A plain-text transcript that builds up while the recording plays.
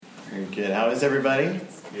Very good. How is everybody?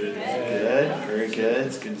 Good. Good. Very good.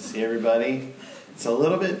 It's good to see everybody. It's a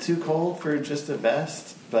little bit too cold for just a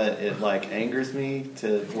vest, but it angers me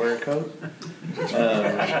to wear a coat.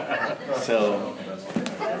 So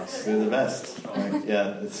let's do the vest.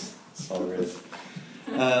 Yeah, that's all there is.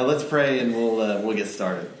 Let's pray and we'll get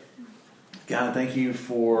started. God, thank you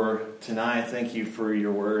for tonight. Thank you for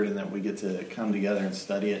your word and that we get to come together and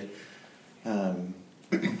study it.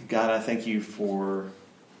 God, I thank you for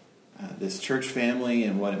this church family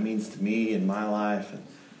and what it means to me in my life. And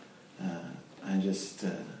I just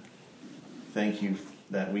thank you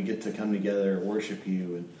that we get to come together and worship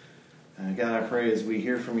you. And God, I pray as we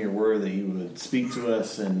hear from your word that you would speak to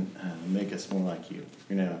us and make us more like you.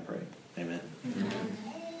 In your name I pray. Amen.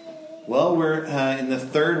 Well, we're in the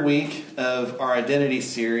third week of our identity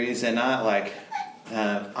series, and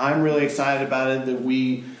I'm really excited about it that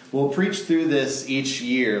we will preach through this each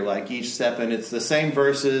year, each step, and it's the same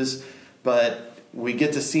verses, but we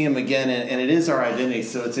get to see them again, and it is our identity,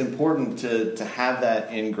 so it's important to have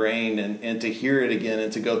that ingrained and to hear it again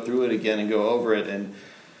and to go through it again and go over it. And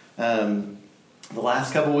the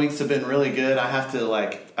last couple weeks have been really good. I feel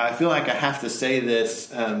like I have to say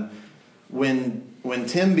this. When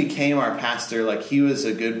Tim became our pastor, he was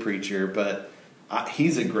a good preacher, but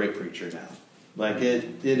he's a great preacher now.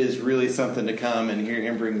 It is really something to come and hear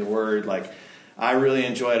him bring the word. I really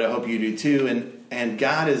enjoy it. I hope you do too. And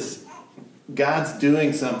God's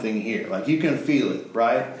doing something here. You can feel it,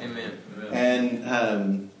 right? Amen.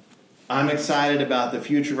 And I'm excited about the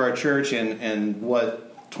future of our church and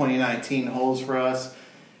what 2019 holds for us.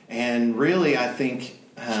 And really, I think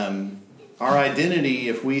our identity,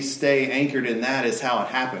 if we stay anchored in that, is how it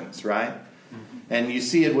happens, right? And you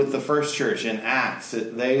see it with the first church in Acts.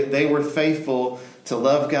 They were faithful to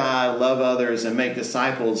love God, love others, and make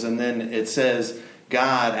disciples. And then it says,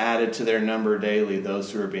 God added to their number daily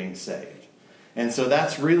those who are being saved. And so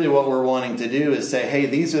that's really what we're wanting to do, is say, hey,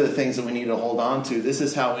 these are the things that we need to hold on to. This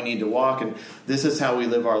is how we need to walk, and this is how we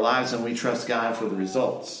live our lives, and we trust God for the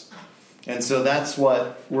results. And so that's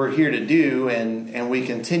what we're here to do, and we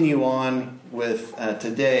continue on with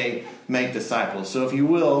today, make disciples. So if you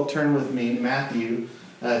will, turn with me, Matthew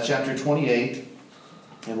chapter 28,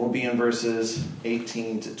 and we'll be in verses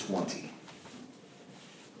 18 to 20.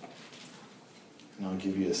 And I'll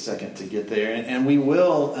give you a second to get there. And we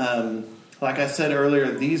will, like I said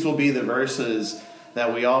earlier, these will be the verses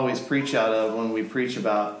that we always preach out of when we preach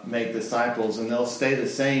about make disciples, and they'll stay the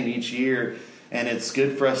same each year. And it's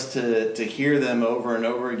good for us to hear them over and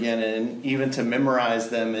over again, and even to memorize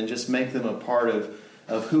them and just make them a part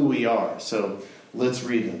of who we are. So let's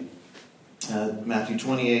read them. Matthew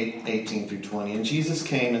 28, 18 through 20. And Jesus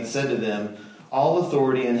came and said to them, all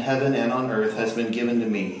authority in heaven and on earth has been given to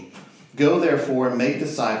me. Go therefore and make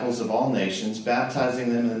disciples of all nations,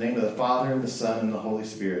 baptizing them in the name of the Father and the Son and the Holy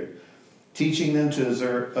Spirit, teaching them to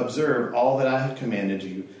observe all that I have commanded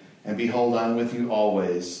you. And behold, I am with you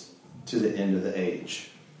always, to the end of the age.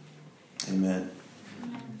 Amen.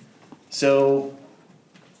 So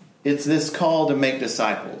it's this call to make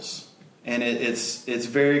disciples, and it's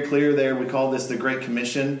very clear there. We call this the Great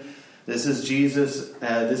Commission. This is Jesus.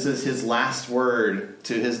 This is his last word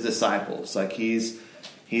to his disciples.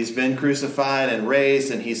 He's been crucified and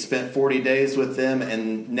raised, and he's spent 40 days with them,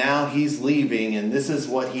 and now he's leaving, and this is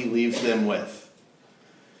what he leaves them with: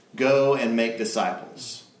 go and make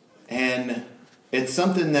disciples. And it's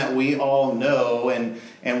something that we all know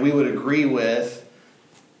and we would agree with,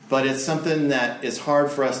 but it's something that is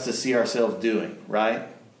hard for us to see ourselves doing, right?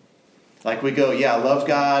 We go, yeah, love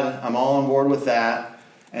God, I'm all on board with that,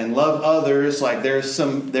 and love others. There are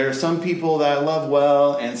some people that I love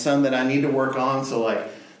well and some that I need to work on, so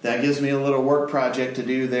that gives me a little work project to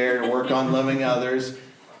do there, to work on loving others.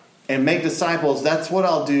 And make disciples, that's what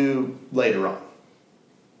I'll do later on,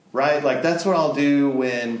 right? That's what I'll do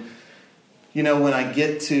when I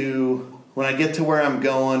get to where I'm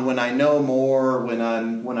going, when I know more, when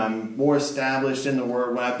I'm more established in the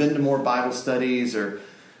Word, when I've been to more Bible studies, or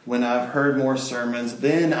when I've heard more sermons,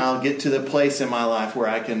 then I'll get to the place in my life where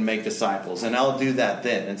I can make disciples, and I'll do that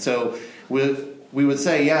then. And so we would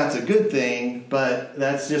say, yeah, it's a good thing, but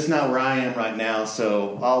that's just not where I am right now.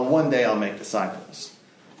 So one day I'll make disciples.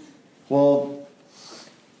 Well,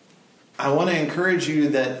 I want to encourage you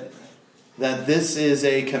that this is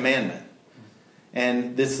a commandment.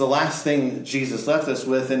 And this is the last thing Jesus left us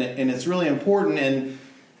with, and it's really important, and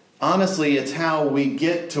honestly, it's how we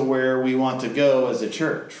get to where we want to go as a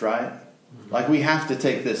church, right? We have to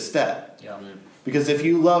take this step. Yeah. Because if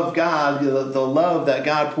you love God, the love that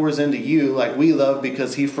God pours into you, we love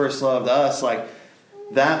because he first loved us,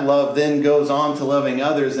 that love then goes on to loving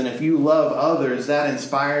others. And if you love others, that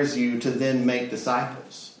inspires you to then make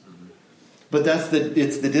disciples. But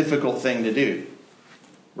it's the difficult thing to do,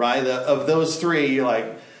 right? Of those three, you're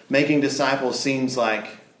like, making disciples seems like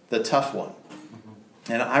the tough one.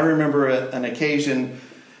 And I remember an occasion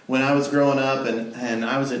when I was growing up and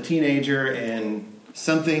I was a teenager, and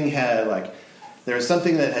there was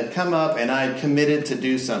something that had come up, and I had committed to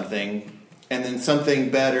do something, and then something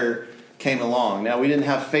better came along. Now, we didn't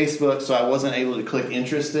have Facebook, so I wasn't able to click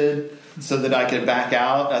interested so that I could back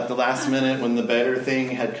out at the last minute when the better thing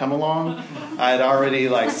had come along. I had already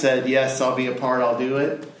said, yes, I'll be a part, I'll do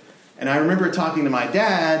it. And I remember talking to my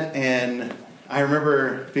dad, and I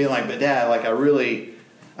remember being like, but Dad,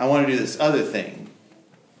 I want to do this other thing.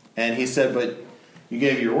 And he said, but you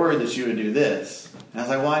gave your word that you would do this. And I was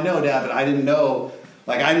like, well, I know, Dad, but I didn't know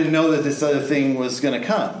that this other thing was going to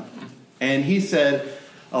come. And he said,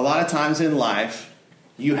 a lot of times in life,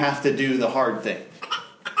 you have to do the hard thing.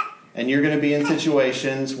 And you're going to be in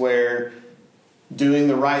situations where doing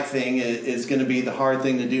the right thing is going to be the hard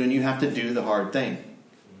thing to do, and you have to do the hard thing.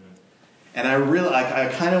 And I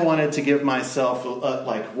kind of wanted to give myself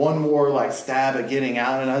one more stab at getting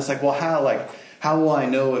out. And I was like, well, how will I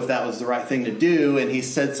know if that was the right thing to do? And he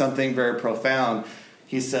said something very profound.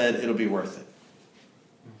 He said, it'll be worth it.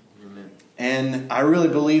 Amen. And I really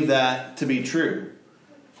believe that to be true.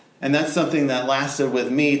 And that's something that lasted with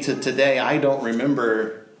me to today. I don't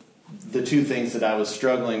remember the two things that I was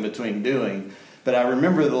struggling between doing. But I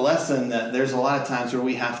remember the lesson that there's a lot of times where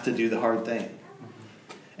we have to do the hard thing.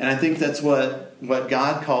 And I think that's what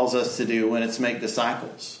God calls us to do when it's make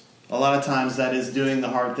disciples. A lot of times that is doing the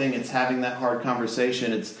hard thing. It's having that hard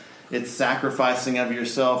conversation. It's sacrificing of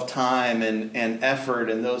yourself time and effort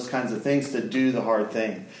and those kinds of things to do the hard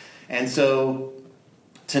thing. And so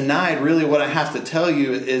tonight, really what I have to tell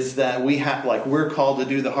you is that we're called to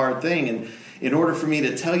do the hard thing. And in order for me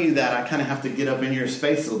to tell you that, I kind of have to get up in your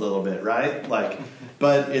space a little bit, right?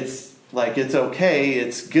 But it's okay,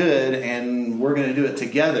 it's good, and we're going to do it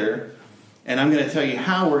together. And I'm going to tell you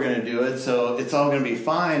how we're going to do it, so it's all going to be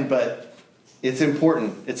fine, but it's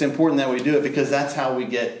important. It's important that we do it because that's how we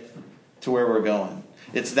get to where we're going.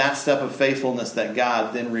 It's that step of faithfulness that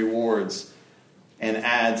God then rewards and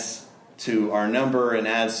adds to our number and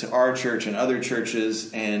adds to our church and other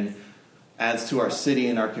churches and adds to our city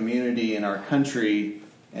and our community and our country.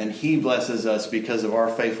 And He blesses us because of our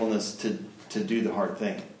faithfulness to do the hard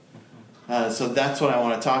thing. So that's what I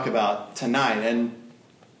want to talk about tonight. And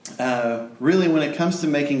really, when it comes to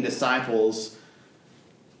making disciples,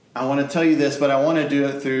 I want to tell you this, but I want to do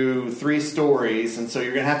it through 3 stories. And so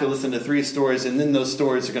you're going to have to listen to 3 stories, and then those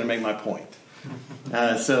stories are going to make my point.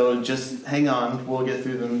 So just hang on. We'll get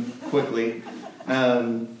through them quickly.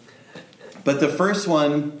 But the first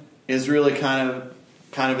one is really kind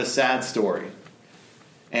of a sad story.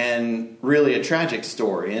 And really a tragic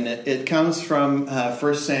story. And it comes from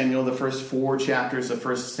 1 Samuel, the first 4 chapters of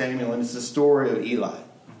 1 Samuel, and it's the story of Eli.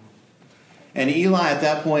 And Eli at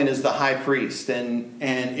that point is the high priest, and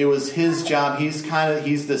it was his job. He's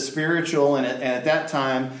the spiritual, and at that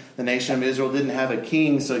time the nation of Israel didn't have a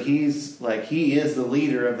king, so he is the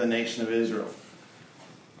leader of the nation of Israel.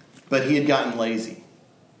 But he had gotten lazy.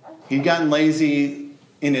 He'd gotten lazy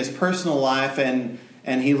in his personal life, and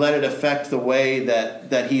he let it affect the way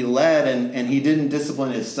that he led, and he didn't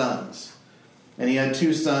discipline his sons. And he had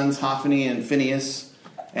 2 sons, Hophni and Phinehas,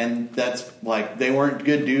 and that's they weren't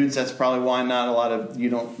good dudes. That's probably why you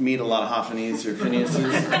don't meet a lot of Hophnis or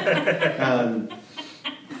Phineases.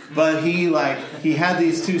 But he had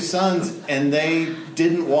these 2 sons, and they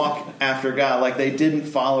didn't walk after God. They didn't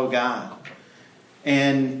follow God.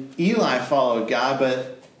 And Eli followed God,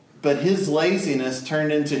 but his laziness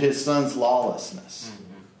turned into his son's lawlessness.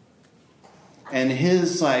 And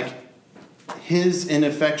his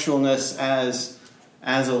ineffectualness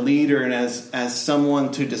as a leader and as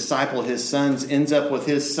someone to disciple his sons ends up with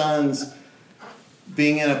his sons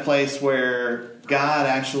being in a place where God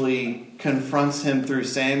actually confronts him through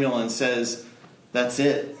Samuel and says, that's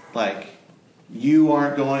it. You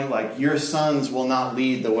aren't going, your sons will not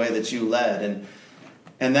lead the way that you led.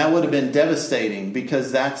 And that would have been devastating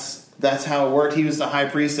because that's how it worked. He was the high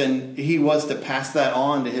priest, and he was to pass that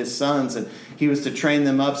on to his sons, and he was to train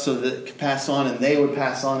them up so that it could pass on, and they would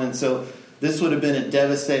pass on. And so this would have been a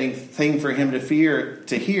devastating thing for him to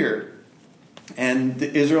hear. And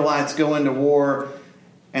the Israelites go into war,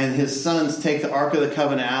 and his sons take the Ark of the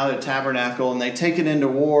Covenant out of the tabernacle, and they take it into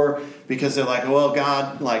war because they're well,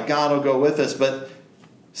 God will go with us. But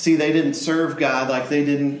see, they didn't serve God, they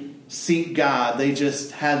didn't seek God. They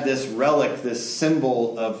just had this relic, this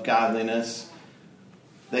symbol of godliness.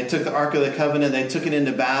 They took the Ark of the Covenant, they took it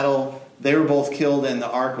into battle. They were both killed and the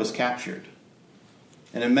Ark was captured.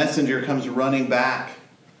 And a messenger comes running back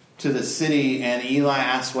to the city, and Eli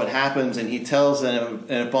asks what happens, and he tells them,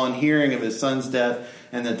 and upon hearing of his son's death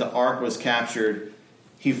and that the Ark was captured,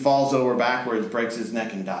 he falls over backwards, breaks his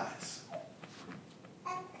neck, and dies.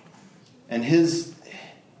 And his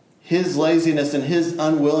laziness and his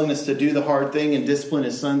unwillingness to do the hard thing and discipline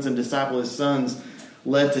his sons and disciple his sons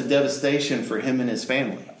led to devastation for him and his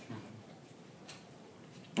family.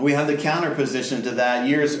 We have the counter position to that.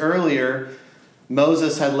 Years earlier,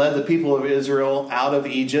 Moses had led the people of Israel out of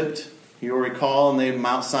Egypt. You'll recall, and they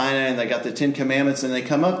Mount Sinai, and they got the 10 Commandments, and they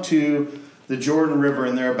come up to the Jordan River,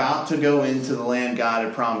 and they're about to go into the land God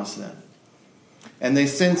had promised them. And they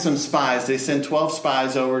send some spies. They send 12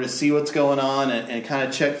 spies over to see what's going on and kind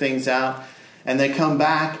of check things out. And they come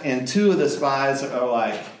back, and 2 of the spies are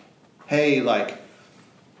like, hey, like,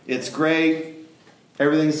 it's great,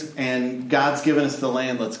 and God's given us the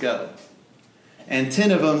land, let's go. And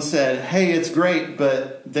 10 of them said, hey, it's great,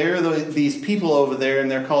 but there are these people over there,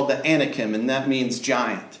 and they're called the Anakim, and that means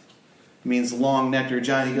giant. It means long-necked or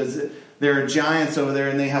giant. He goes, there are giants over there,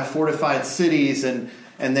 and they have fortified cities, and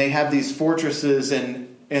they have these fortresses,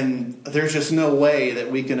 and there's just no way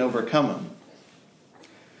that we can overcome them.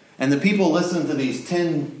 And the people listened to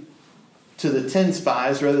the 10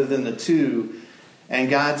 spies rather than the 2, and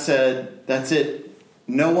God said, that's it.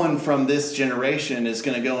 No one from this generation is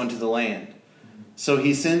going to go into the land. So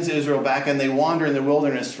he sends Israel back, and they wander in the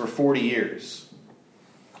wilderness for 40 years.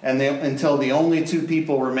 And until the only 2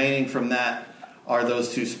 people remaining from that are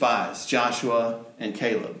those 2 spies, Joshua and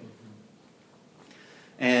Caleb.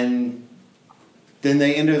 And then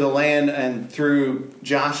they enter the land, and through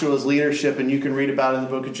Joshua's leadership, and you can read about it in the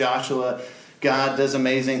book of Joshua, God does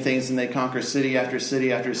amazing things, and they conquer city after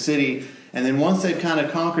city after city. And then once they've kind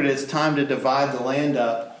of conquered it, it's time to divide the land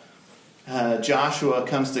up. Joshua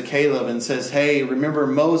comes to Caleb and says, hey, remember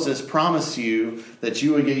Moses promised you that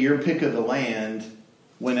you would get your pick of the land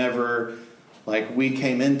whenever we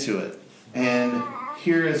came into it. And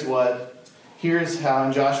here's how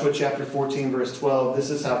in Joshua chapter 14 verse 12,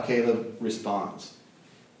 this is how Caleb responds.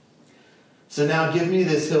 So now give me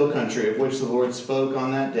this hill country of which the Lord spoke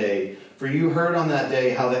on that day, for you heard on that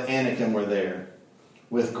day how the Anakim were there,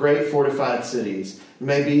 with great fortified cities. It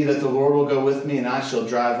may be that the Lord will go with me, and I shall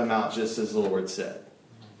drive them out, just as the Lord said.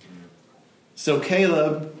 So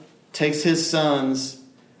Caleb takes his sons,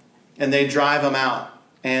 and they drive them out.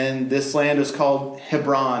 And this land is called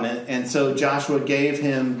Hebron. And so Joshua gave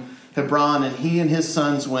him Hebron, and he and his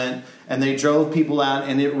sons went, and they drove people out,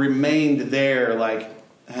 and it remained there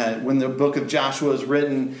when the book of Joshua was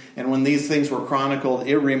written and when these things were chronicled,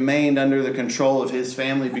 it remained under the control of his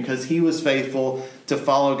family because he was faithful to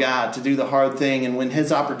follow God, to do the hard thing. And when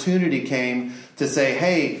his opportunity came to say,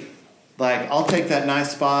 hey, I'll take that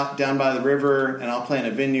nice spot down by the river and I'll plant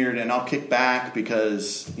a vineyard and I'll kick back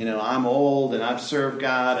because, I'm old and I've served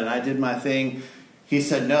God and I did my thing. He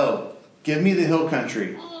said, no, give me the hill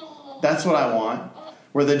country. That's what I want.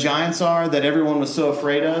 Where the giants are that everyone was so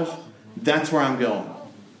afraid of, that's where I'm going.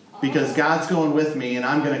 Because God's going with me and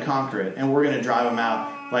I'm going to conquer it. And we're going to drive them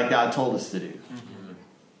out like God told us to do.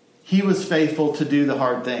 He was faithful to do the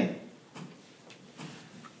hard thing.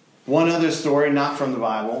 One other story, not from the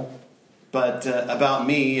Bible, but about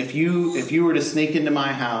me. If you were to sneak into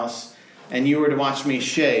my house and you were to watch me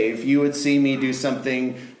shave, you would see me do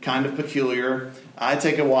something kind of peculiar. I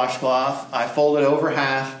take a washcloth, I fold it over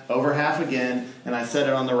half again, and I set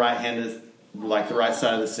it on the right hand, like the right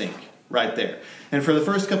side of the sink, right there. And for the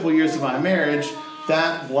first couple of years of my marriage,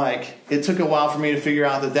 that it took a while for me to figure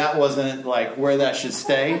out that wasn't where that should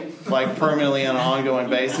stay, permanently on an ongoing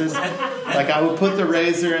basis. I would put the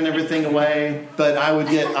razor and everything away, but I would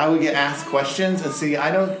get asked questions, and see,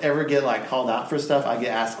 I don't ever get called out for stuff. I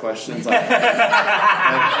get asked questions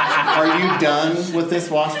are you done with this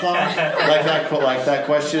washcloth? That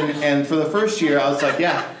question. And for the first year, I was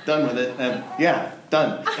yeah, done with it. Yeah,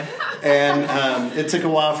 done. And it took a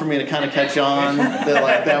while for me to kind of catch on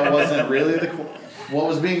that wasn't really what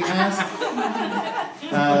was being asked.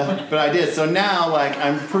 But I did. So now,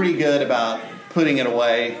 I'm pretty good about putting it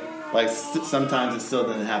away. Sometimes it still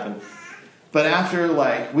doesn't happen. But after,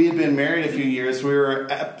 we had been married a few years, we were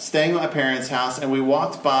staying at my parents' house, and we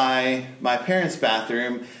walked by my parents'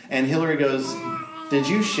 bathroom, and Hillary goes, did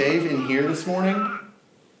you shave in here this morning?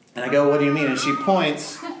 And I go, what do you mean? And she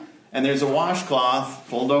points, and there's a washcloth,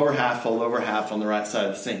 fold over half on the right side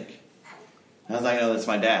of the sink. And I was no, that's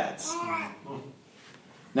my dad's.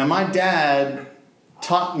 Now, my dad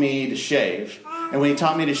taught me to shave. And when he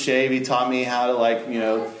taught me to shave, he taught me how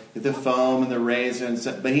to, get the foam and the razor and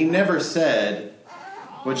stuff. But he never said,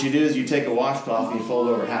 What you do is you take a washcloth and you fold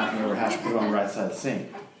over half and over half and put it on the right side of the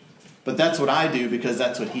sink. But that's what I do because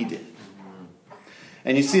that's what he did.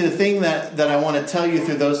 And you see, the thing that I want to tell you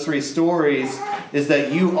through those three stories is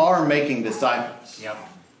that you are making disciples. Yep.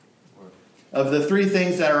 Of the three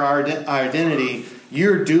things that are our identity,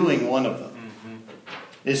 you're doing one of them.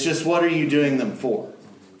 It's just, what are you doing them for?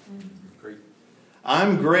 Great.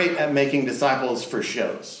 I'm great at making disciples for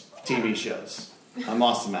shows, TV shows. I'm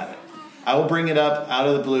awesome at it. I will bring it up out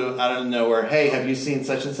of the blue, out of nowhere. Hey, have you seen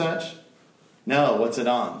such and such? No, what's it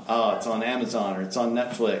on? Oh, it's on Amazon or it's on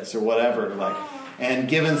Netflix or whatever. And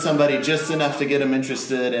giving somebody just enough to get them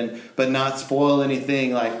interested, but not spoil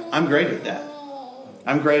anything. I'm great at that.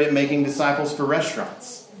 I'm great at making disciples for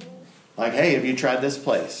restaurants. Hey, have you tried this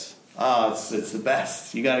place? Oh, it's the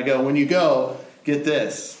best. You got to go. When you go, get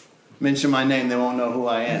this. Mention my name, they won't know who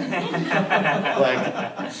I am.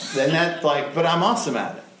 But I'm awesome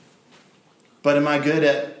at it. But am I good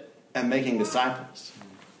at making disciples?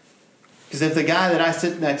 Because if the guy that I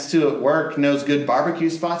sit next to at work knows good barbecue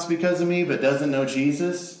spots because of me, but doesn't know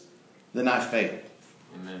Jesus, then I failed.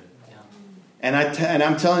 Amen. Yeah. And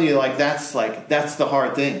I'm telling you, that's the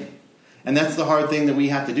hard thing. And that's the hard thing that we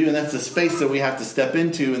have to do. And that's the space that we have to step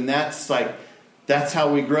into. And that's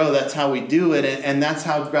how we grow. That's how we do it. And that's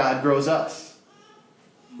how God grows us.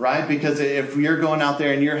 Right? Because if you're going out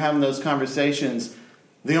there and you're having those conversations,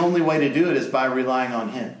 the only way to do it is by relying on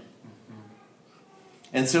Him.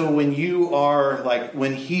 And so when you are,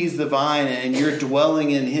 when He's the vine and you're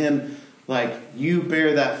dwelling in Him, you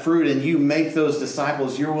bear that fruit and you make those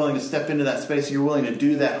disciples, you're willing to step into that space, you're willing to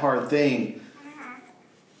do that hard thing.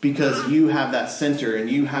 Because you have that center and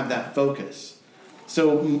you have that focus.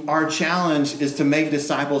 So our challenge is to make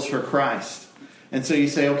disciples for Christ. And so you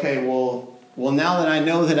say, okay, well, now that I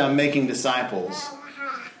know that I'm making disciples,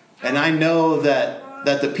 and I know that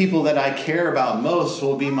the people that I care about most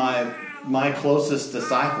will be my closest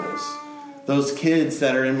disciples. Those kids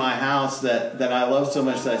that are in my house that I love so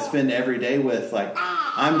much that I spend every day with,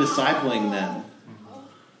 I'm discipling them.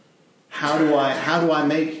 How do I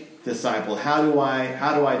make disciple? How do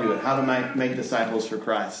I do it? How do I make disciples for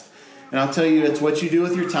Christ? And I'll tell you, it's what you do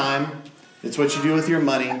with your time, it's what you do with your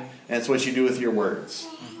money, and it's what you do with your words.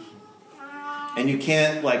 And you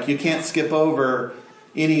can't skip over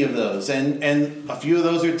any of those. And a few of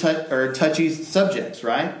those are touchy subjects,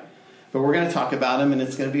 right? But we're going to talk about them, and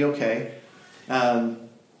it's going to be okay.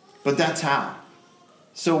 But that's how.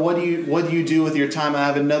 So what do you do with your time? I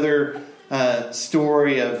have another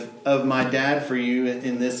story of my dad for you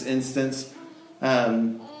in this instance.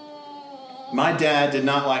 My dad did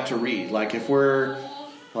not like to read. If we're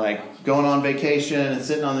going on vacation and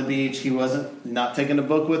sitting on the beach, he wasn't not taking a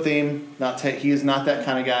book with him. He is not that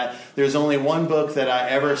kind of guy. There's only one book that I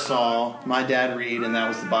ever saw my dad read, and that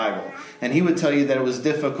was the Bible. And he would tell you that it was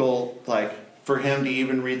difficult, for him to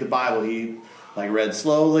even read the Bible. He read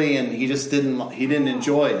slowly, and he just didn't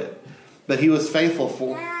enjoy it. But he was faithful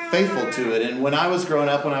to it. And when I was growing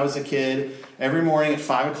up, when I was a kid, every morning at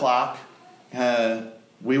 5 o'clock,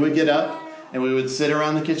 we would get up and we would sit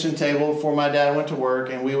around the kitchen table before my dad went to work,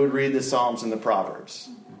 and we would read the Psalms and the Proverbs.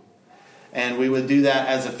 And we would do that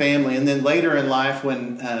as a family. And then later in life,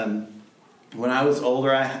 when I was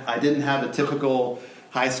older, I didn't have a typical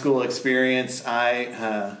high school experience.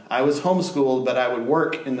 I was homeschooled, but I would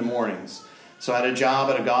work in the mornings. So I had a job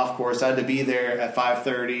at a golf course. I had to be there at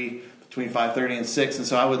 5:30, between 5:30 and 6. And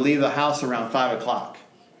so I would leave the house around 5 o'clock.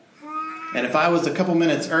 And if I was a couple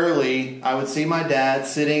minutes early, I would see my dad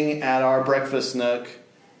sitting at our breakfast nook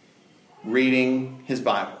reading his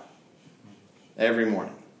Bible every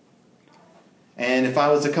morning. And if I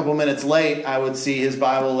was a couple minutes late, I would see his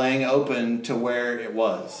Bible laying open to where it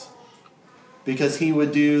was. Because he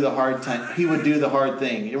would do the hard time. He would do the hard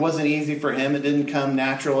thing. It wasn't easy for him. It didn't come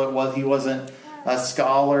natural. He wasn't a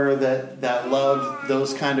scholar that loved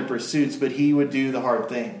those kind of pursuits, but he would do the hard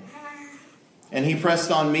thing. And he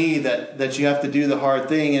pressed on me that you have to do the hard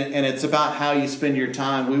thing, and it's about how you spend your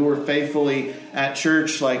time. We were faithfully at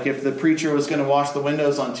church. If the preacher was going to wash the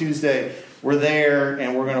windows on Tuesday, we're there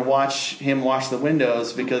and we're going to watch him wash the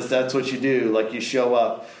windows, because that's what you do. You show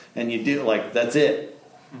up and you do, that's it.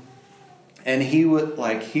 And he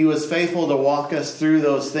was faithful to walk us through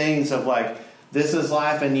those things of this is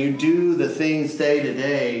life, and you do the things day to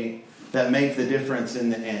day that make the difference in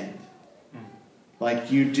the end.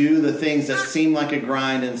 You do the things that seem like a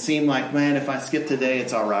grind and seem like, man, if I skip today,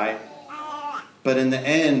 it's all right. But in the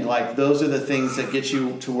end, those are the things that get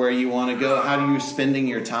you to where you want to go. How are you spending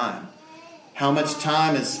your time? How much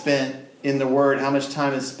time is spent in the Word? How much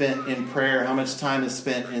time is spent in prayer? How much time is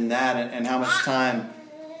spent in that? And how much time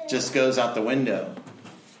just goes out the window?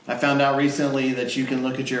 I found out recently that you can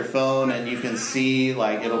look at your phone and you can see,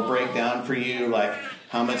 like, it'll break down for you, like,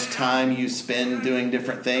 how much time you spend doing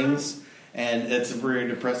different things. And it's a very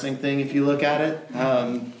depressing thing if you look at it.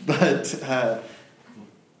 And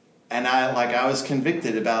I was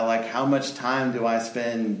convicted about, like, how much time do I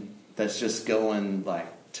spend that's just going, like,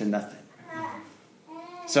 to nothing.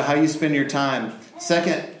 So how you spend your time.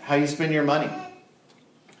 Second, how you spend your money.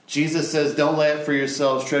 Jesus says, don't lay up for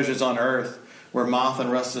yourselves treasures on earth where moth and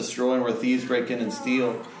rust destroy and where thieves break in and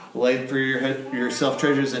steal. Lay for yourself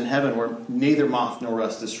treasures in heaven where neither moth nor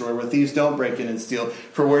rust destroy, where thieves don't break in and steal.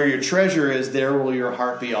 For where your treasure is, there will your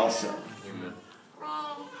heart be also. Amen.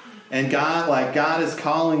 And God is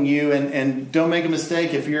calling you, and don't make a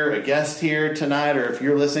mistake, if you're a guest here tonight or if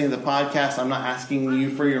you're listening to the podcast, I'm not asking you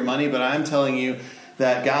for your money, but I'm telling you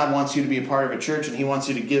that God wants you to be a part of a church and He wants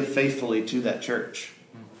you to give faithfully to that church.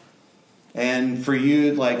 And for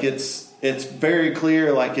you, like, it's very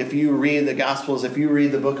clear, like, if you read the Gospels, if you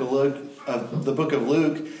read the book of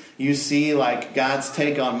Luke, you see, like, God's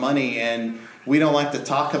take on money. And we don't like to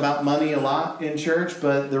talk about money a lot in church,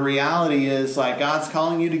 but the reality is, like, God's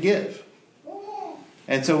calling you to give.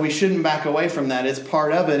 And so we shouldn't back away from that. It's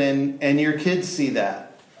part of it, and your kids see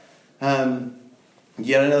that.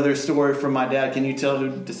 Yet another story from my dad. Can you tell who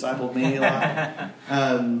discipled me a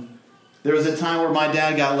lot? There was a time where my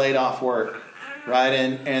dad got laid off work. Right,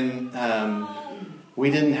 and we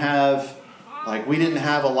didn't have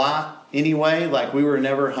a lot anyway. Like, we were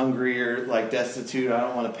never hungry or, like, destitute. I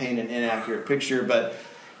don't want to paint an inaccurate picture, but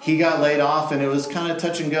he got laid off, and it was kind of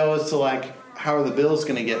touch and go as to, like, how are the bills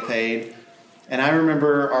going to get paid. And I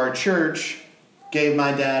remember our church gave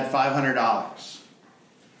my dad $500,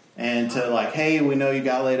 and to, like, hey, we know you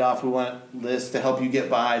got laid off. We want this to help you get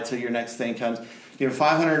by till your next thing comes. Give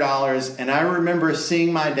 $500, and I remember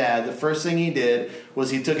seeing my dad. The first thing he did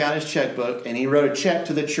was he took out his checkbook and he wrote a check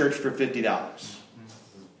to the church for $50.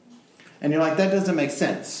 And you're like, that doesn't make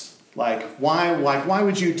sense. Like, why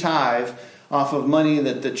would you tithe off of money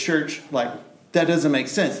that the church, like, that doesn't make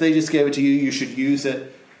sense. They just gave it to you. You should use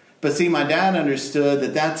it. But see, my dad understood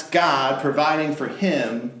that that's God providing for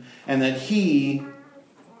him, and that he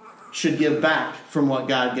should give back from what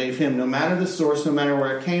God gave him, no matter the source, no matter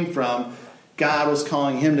where it came from. God was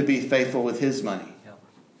calling him to be faithful with his money. Yep.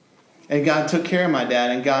 And God took care of my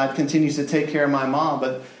dad, and God continues to take care of my mom.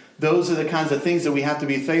 But those are the kinds of things that we have to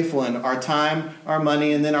be faithful in. Our time, our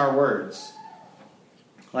money, and then our words.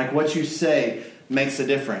 Like, what you say makes a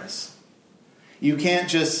difference. You can't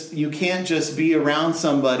just be around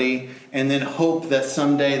somebody and then hope that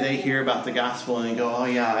someday they hear about the gospel and they go, oh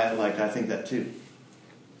yeah, I think that too.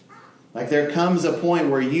 Like, there comes a point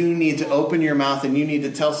where you need to open your mouth and you need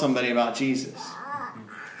to tell somebody about Jesus.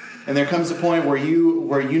 And there comes a point where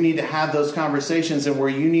you need to have those conversations and where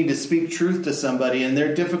you need to speak truth to somebody. And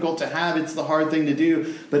they're difficult to have. It's the hard thing to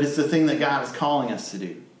do, but it's the thing that God is calling us to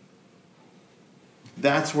do.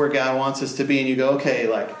 That's where God wants us to be. And you go, okay,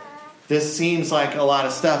 like, this seems like a lot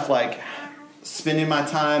of stuff, like spending my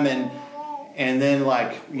time and then,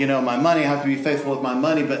 like, you know, my money, I have to be faithful with my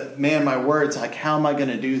money. But man, my words, like, how am I going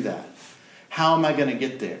to do that? How am I going to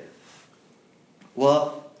get there?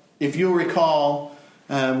 Well, if you'll recall,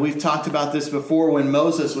 we've talked about this before when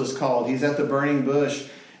Moses was called. He's at the burning bush,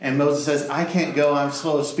 and Moses says, I can't go, I'm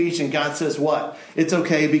slow of speech. And God says, what? It's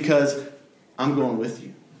okay because I'm going with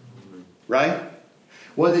you. Right?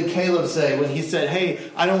 What did Caleb say when he said, hey,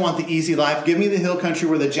 I don't want the easy life. Give me the hill country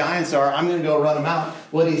where the giants are. I'm going to go run them out.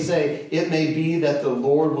 What did he say? It may be that the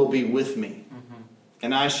Lord will be with me,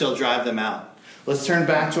 and I shall drive them out. Let's turn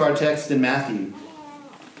back to our text in Matthew.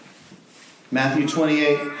 Matthew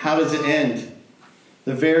 28. How does it end?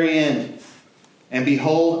 The very end. And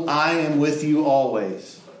behold, I am with you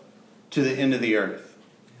always to the end of the earth.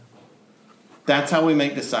 That's how we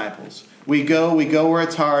make disciples. We go where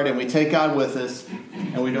it's hard, and we take God with us,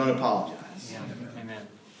 and we don't apologize. Yeah. Amen.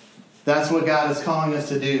 That's what God is calling us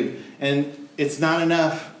to do. And it's not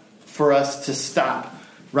enough for us to stop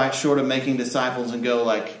right short of making disciples and go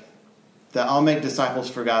like, that I'll make disciples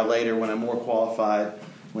for God later when I'm more qualified,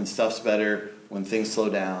 when stuff's better, when things slow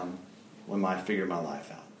down, when I figure my life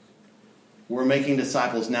out. We're making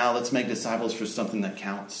disciples now. Let's make disciples for something that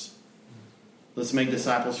counts. Let's make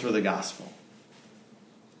disciples for the gospel.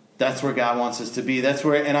 That's where God wants us to be. That's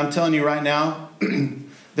where, and I'm telling you right now,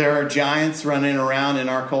 there are giants running around in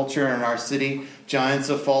our culture and our city. Giants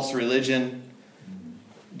of false religion.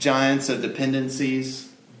 Giants of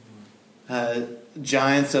dependencies.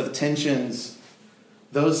 Giants of tensions.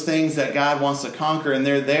 Those things that God wants to conquer. And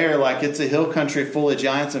they're there like it's a hill country full of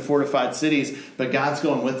giants and fortified cities. But God's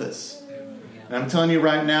going with us. And I'm telling you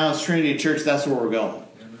right now, as Trinity Church, that's where we're going.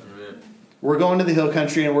 we're going to the hill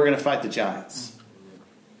country and we're going to fight the giants.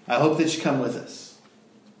 I hope that you come with us.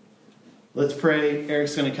 Let's pray.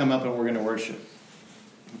 Eric's going to come up and we're going to worship.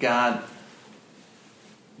 God,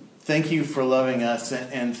 thank you for loving us,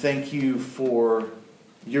 and thank you for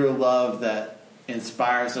your love that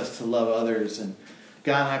inspires us to love others. And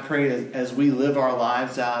God, I pray as we live our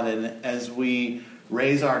lives out and as we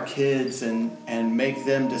raise our kids and make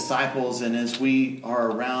them disciples, and as we are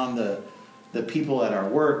around the people at our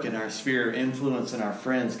work and our sphere of influence and our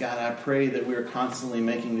friends, God, I pray that we are constantly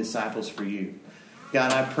making disciples for you.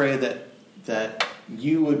 God, I pray that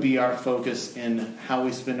you would be our focus in how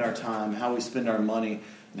we spend our time, how we spend our money,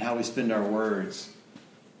 and how we spend our words.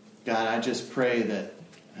 God, I just pray that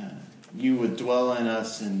you would dwell in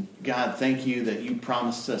us. And God, thank you that you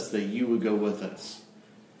promised us that you would go with us.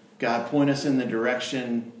 God, point us in the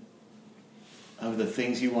direction of the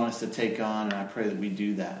things you want us to take on, and I pray that we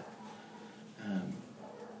do that.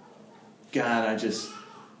 God,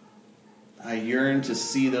 I yearn to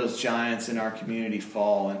see those giants in our community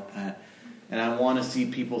fall, and I want to see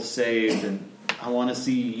people saved, and I want to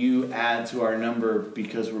see you add to our number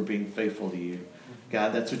because we're being faithful to you.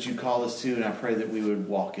 God, that's what you call us to, and I pray that we would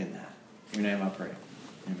walk in that. In your name I pray.